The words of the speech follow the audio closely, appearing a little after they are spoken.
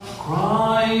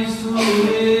Christ who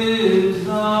is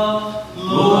the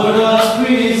Lord of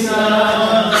priests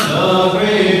and the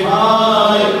great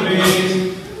high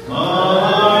priest,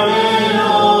 pardon,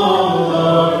 O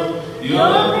Lord,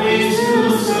 your priests who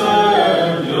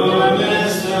serve your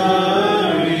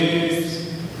mysteries.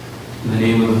 In the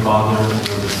name of the Father, and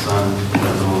of the Son, and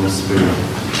of the Holy Spirit,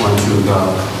 one true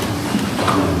God.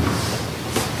 Amen.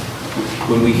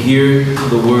 When we hear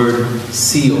the word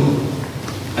seal,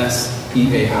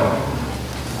 S-E-A-L,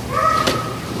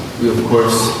 we of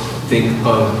course think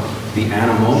of the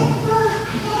animal,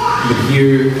 but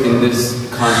here in this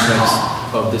context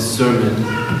of this sermon,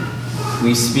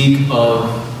 we speak of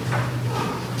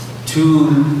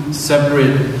two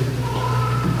separate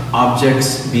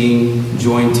objects being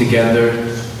joined together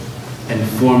and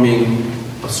forming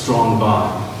a strong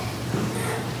bond.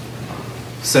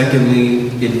 Secondly,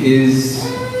 it is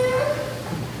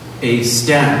a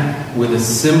stamp with a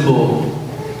symbol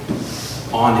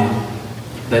on it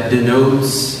that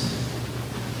denotes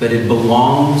that it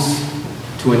belongs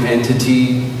to an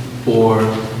entity or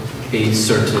a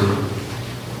certain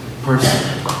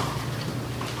person.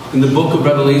 In the book of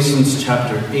Revelations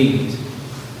chapter 8,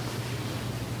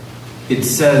 it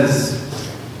says,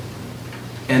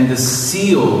 "And the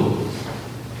seal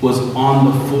was on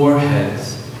the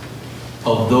foreheads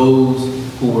of those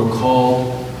who were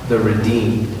called the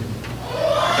redeemed."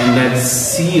 And that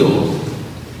seal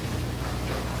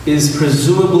is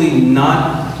presumably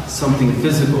not something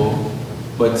physical,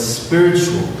 but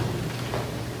spiritual.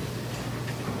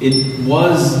 It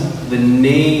was the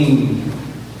name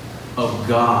of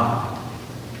God,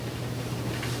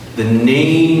 the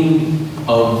name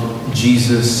of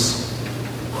Jesus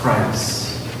Christ.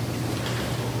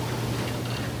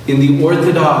 In the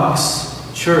Orthodox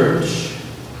Church,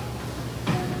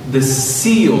 the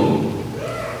seal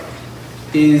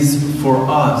is for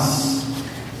us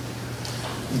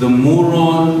the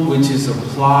muron which is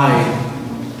applied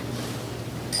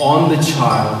on the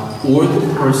child or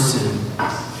the person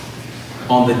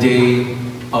on the day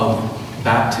of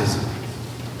baptism.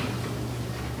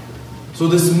 So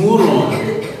this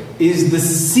muron is the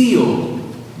seal,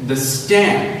 the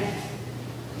stamp,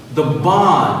 the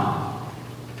bond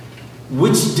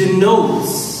which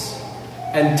denotes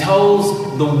and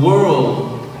tells the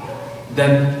world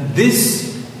that this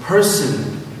person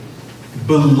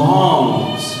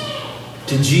belongs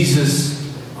to Jesus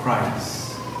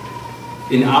Christ.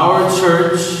 In our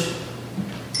church,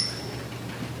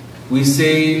 we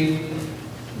say,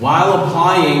 while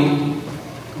applying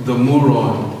the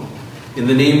muron, in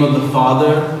the name of the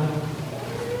Father,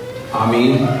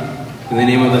 Amen. In the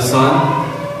name of the Son,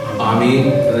 Amen.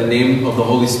 In the name of the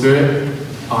Holy Spirit,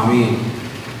 Amen.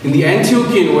 In the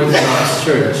Antiochian Orthodox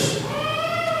Church,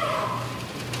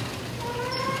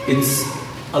 it's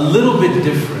a little bit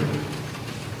different.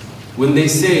 When they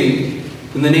say,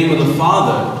 in the name of the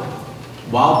Father,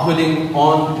 while putting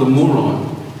on the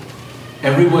muron,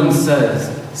 everyone says,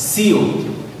 sealed.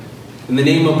 In the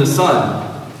name of the Son,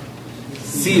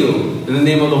 sealed. In the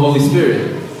name of the Holy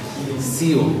Spirit,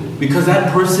 sealed. Because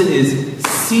that person is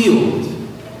sealed,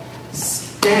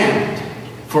 stamped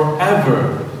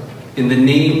forever in the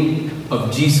name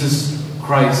of Jesus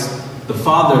Christ, the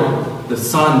Father, the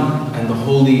Son, and the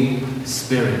Holy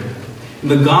Spirit. In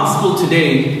the gospel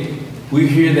today, we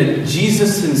hear that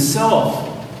Jesus himself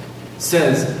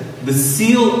says, "The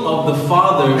seal of the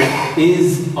Father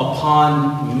is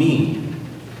upon me."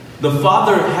 The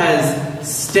Father has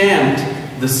stamped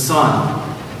the Son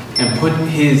and put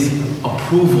his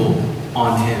approval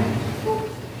on him.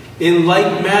 In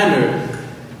like manner,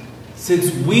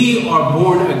 since we are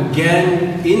born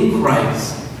again in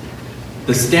Christ,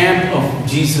 the stamp of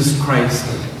Jesus Christ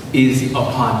is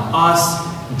upon us,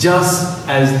 just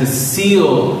as the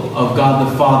seal of God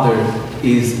the Father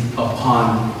is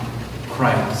upon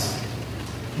Christ.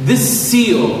 This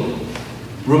seal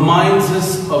reminds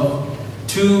us of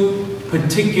two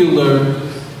particular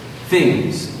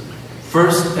things.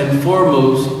 First and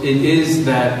foremost, it is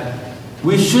that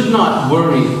we should not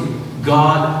worry.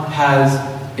 God has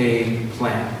a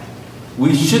plan.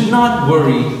 We should not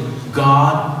worry.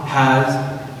 God has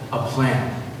a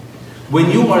plan. When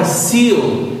you are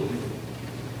sealed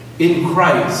in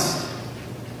Christ,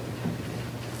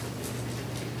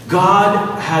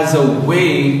 God has a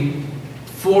way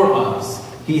for us.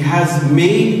 He has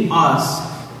made us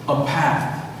a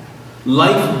path.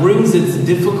 Life brings its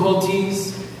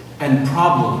difficulties and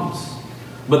problems,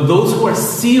 but those who are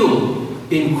sealed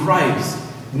in Christ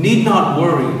need not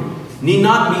worry, need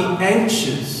not be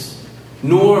anxious,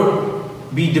 nor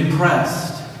be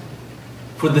depressed,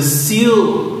 for the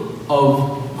seal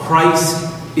of Christ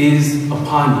is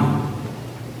upon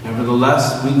you. And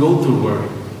Nevertheless, we go through worry,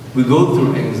 we go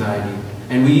through anxiety,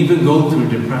 and we even go through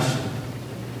depression.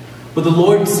 But the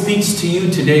Lord speaks to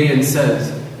you today and says,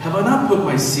 have I not put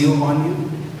my seal on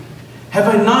you? Have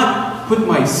I not put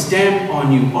my stamp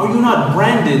on you? Are you not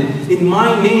branded in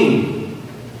my name?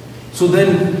 So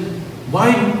then,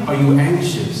 why are you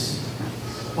anxious?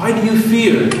 Why do you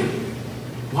fear?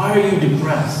 Why are you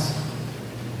depressed?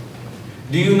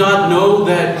 Do you not know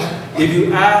that if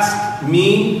you ask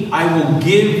me, I will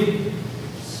give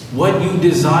what you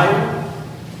desire?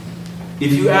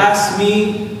 If you ask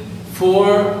me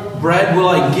for bread, will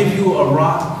I give you a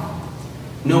rock?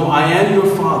 No, I am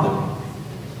your Father.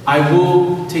 I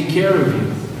will take care of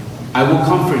you. I will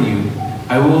comfort you.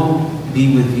 I will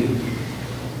be with you.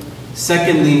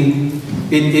 Secondly,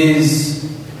 it is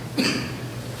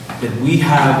that we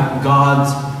have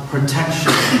God's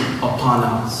protection upon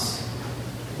us.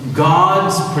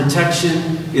 God's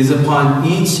protection is upon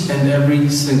each and every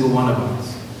single one of us.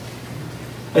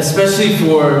 Especially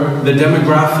for the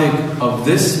demographic of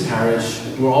this parish,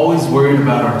 we're always worried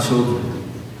about our children.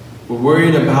 We're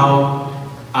worried about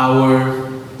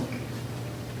our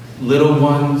little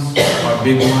ones, our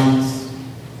big ones.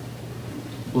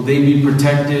 Will they be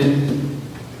protected?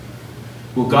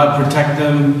 Will God protect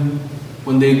them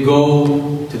when they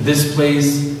go to this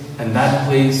place and that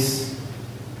place?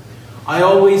 I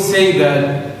always say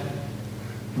that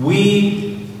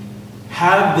we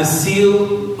have the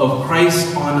seal of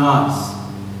Christ on us,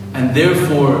 and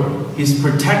therefore His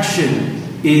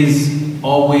protection is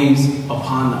always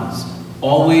upon us.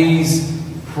 Always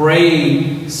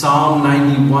pray Psalm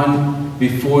 91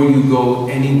 before you go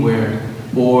anywhere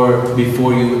or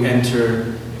before you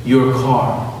enter your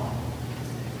car.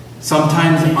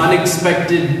 Sometimes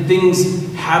unexpected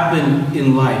things happen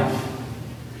in life.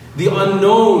 The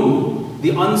unknown, the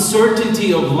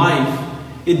uncertainty of life,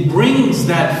 it brings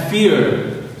that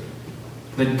fear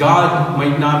that God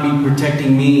might not be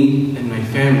protecting me and my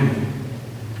family.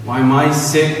 Why am I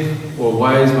sick? Or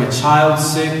why is my child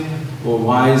sick? Or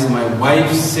why is my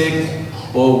wife sick?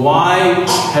 Or why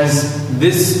has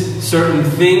this certain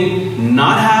thing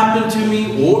not happened to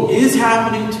me or is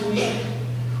happening to me?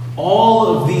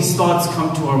 All of these thoughts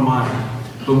come to our mind.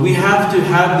 But we have to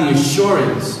have the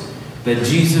assurance that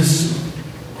Jesus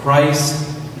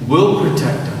Christ will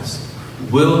protect us,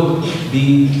 will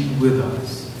be with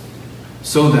us.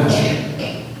 So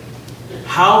that,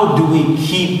 how do we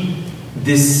keep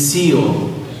this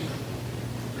seal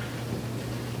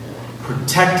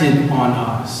protected on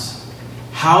us?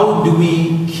 How do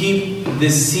we keep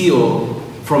this seal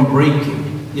from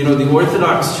breaking? You know, the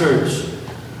Orthodox Church,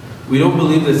 we don't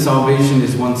believe that salvation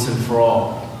is once and for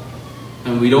all.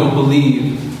 And we don't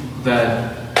believe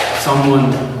that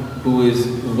someone who is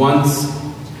once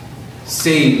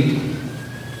saved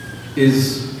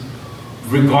is,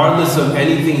 regardless of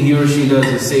anything he or she does,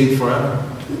 is saved forever.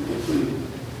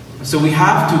 So we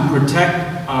have to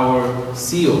protect our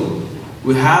seal.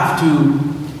 We have to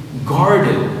guard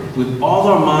it with all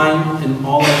our mind and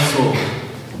all our soul.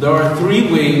 There are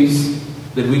three ways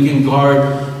that we can guard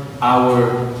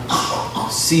our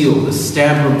seal, the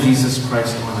stamp of Jesus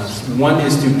Christ on us. One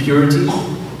is through purity.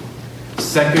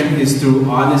 Second is through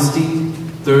honesty.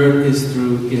 Third is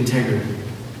through integrity.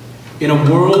 In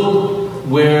a world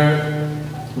where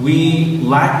we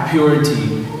lack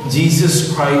purity,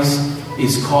 Jesus Christ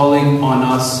is calling on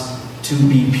us to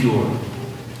be pure.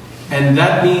 And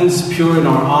that means pure in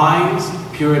our eyes,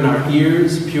 pure in our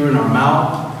ears, pure in our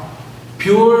mouth.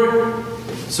 Pure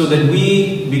so that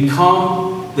we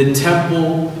become the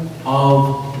temple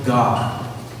of God.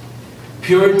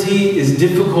 Purity is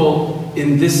difficult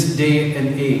in this day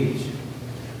and age.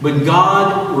 But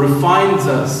God refines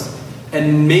us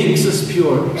and makes us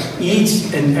pure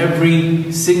each and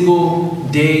every single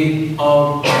day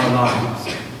of our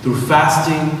lives through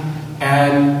fasting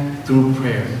and through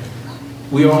prayer.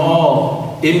 We are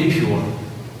all impure,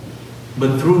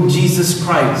 but through Jesus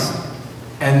Christ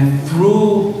and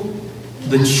through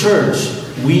the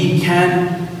church, we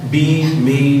can be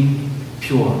made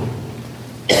pure.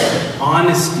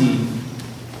 Honesty,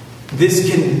 this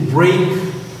can break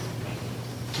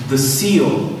the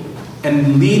seal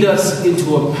and lead us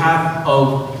into a path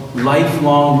of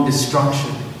lifelong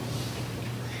destruction.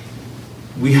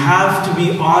 We have to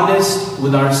be honest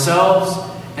with ourselves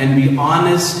and be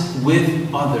honest with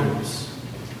others.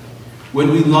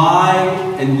 When we lie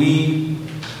and we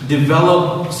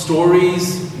develop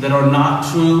stories that are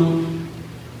not true,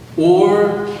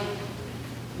 or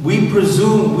we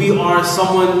presume we are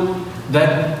someone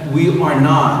that we are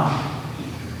not,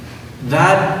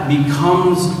 that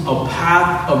becomes a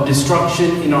path of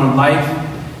destruction in our life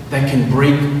that can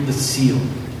break the seal.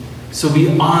 So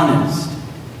be honest.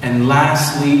 And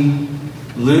lastly,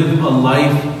 live a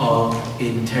life of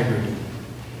integrity.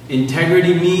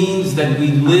 Integrity means that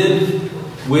we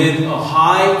live with a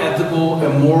high ethical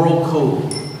and moral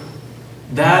code.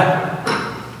 That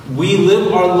we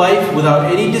live our life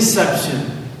without any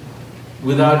deception,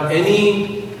 without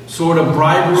any sort of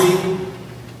bribery,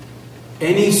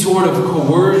 any sort of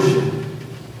coercion.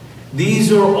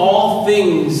 These are all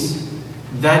things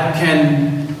that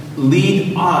can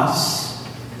lead us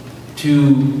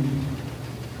to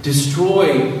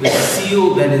destroy the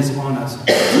seal that is on us,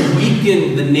 to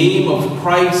weaken the name of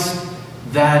Christ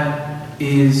that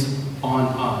is on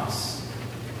us.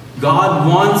 God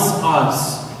wants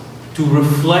us to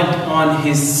reflect on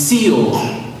His seal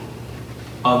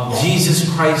of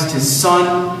Jesus Christ, His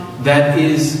Son, that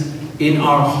is in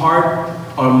our heart,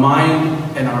 our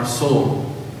mind, and our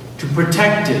soul. To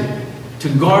protect it, to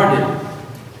guard it.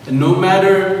 And no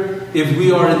matter if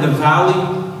we are in the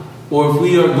valley or if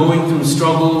we are going through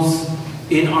struggles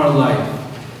in our life,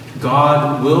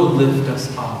 God will lift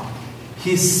us up.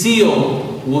 His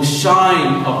seal will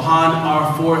shine upon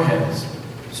our foreheads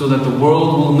so that the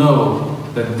world will know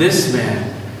that this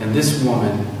man and this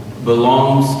woman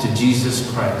belongs to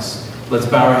Jesus Christ. Let's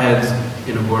bow our heads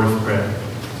in a word of prayer.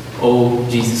 Oh,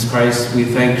 Jesus Christ, we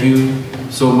thank you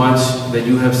so much that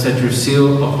you have set your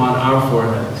seal upon our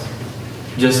foreheads.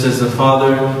 Just as the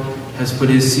Father has put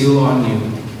His seal on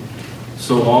you,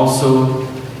 so also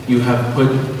you have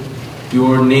put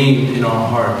your name in our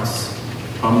hearts,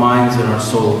 our minds and our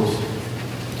souls,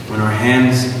 on our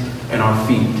hands and our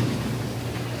feet.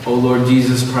 Oh Lord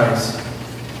Jesus Christ,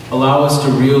 allow us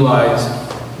to realize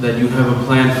that you have a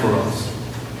plan for us,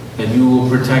 that you will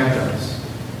protect us.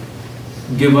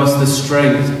 Give us the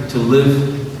strength to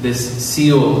live this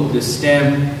seal, this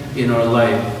stamp in our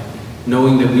life,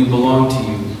 knowing that we belong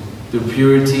to you through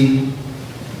purity,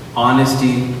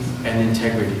 honesty, and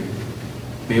integrity.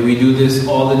 May we do this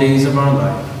all the days of our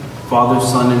life. Father,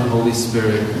 Son, and Holy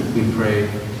Spirit, we pray.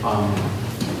 Amen.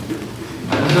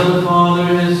 As the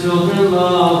Father His children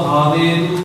love, hallelujah.